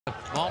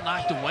Ball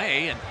knocked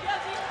away, and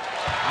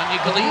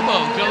Anya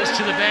Galibo goes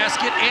to the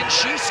basket, and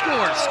she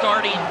scores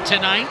starting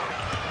tonight.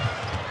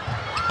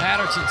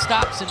 Patterson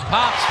stops and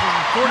pops from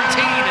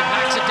 14 and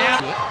knocks it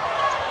down.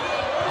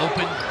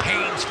 Open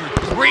Haynes for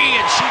three,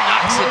 and she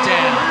knocks it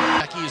down.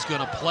 Becky is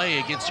going to play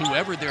against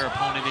whoever their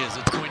opponent is.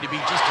 It's going to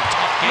be just a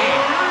tough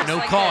game. No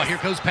call. Here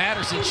goes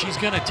Patterson. She's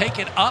going to take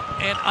it up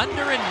and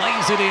under and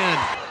lays it in.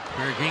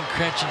 Very Green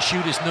catch and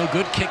shoot is no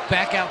good. Kick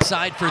back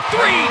outside for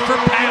three for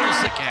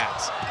Patterson.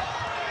 Cats.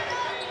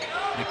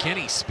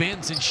 McKinney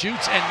spins and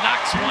shoots and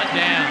knocks one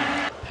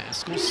down.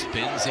 Pascal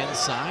spins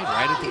inside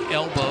right at the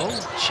elbow.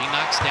 She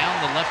knocks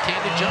down the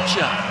left-handed jump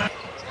shot.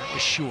 That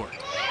was short.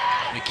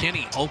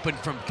 McKinney open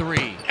from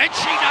three, and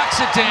she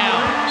knocks it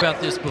down. About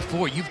this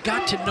before, you've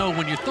got to know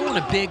when you're throwing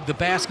the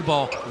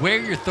basketball, where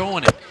you're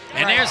throwing it.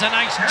 And there's a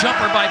nice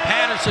jumper by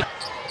Patterson.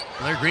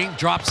 Blair Green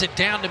drops it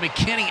down to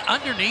McKinney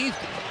underneath,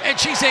 and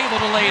she's able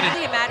to lay it in. It's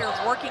really a matter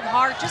of working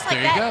hard, just like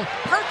that. There you go.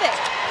 Perfect.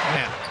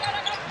 Yeah.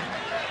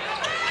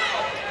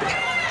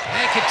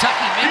 And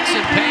Kentucky makes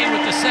it pay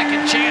with the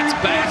second chance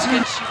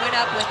basket. She went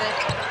up with it.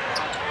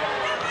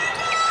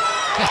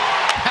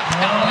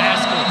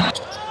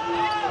 Pascal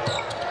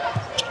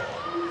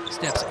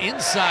steps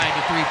inside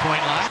the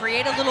three-point line.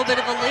 Create a little bit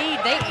of a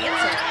lead. They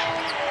answer.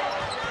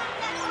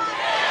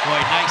 Boy,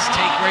 nice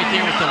take right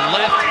there with the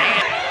left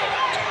hand.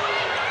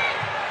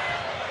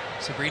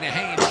 Sabrina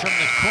Haynes from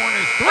the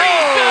corner.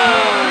 Three,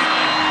 good!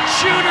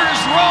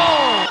 Shooters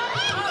roll!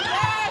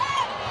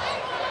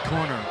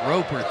 Corner,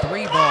 Roper,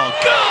 three ball,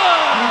 good!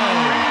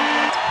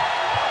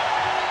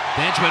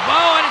 Benjamin,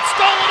 oh, and it's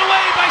stolen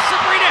away by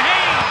Sabrina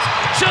Haynes.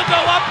 She'll go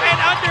up and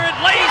under and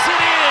lays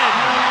it in.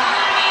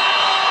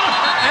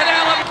 And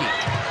Alabama.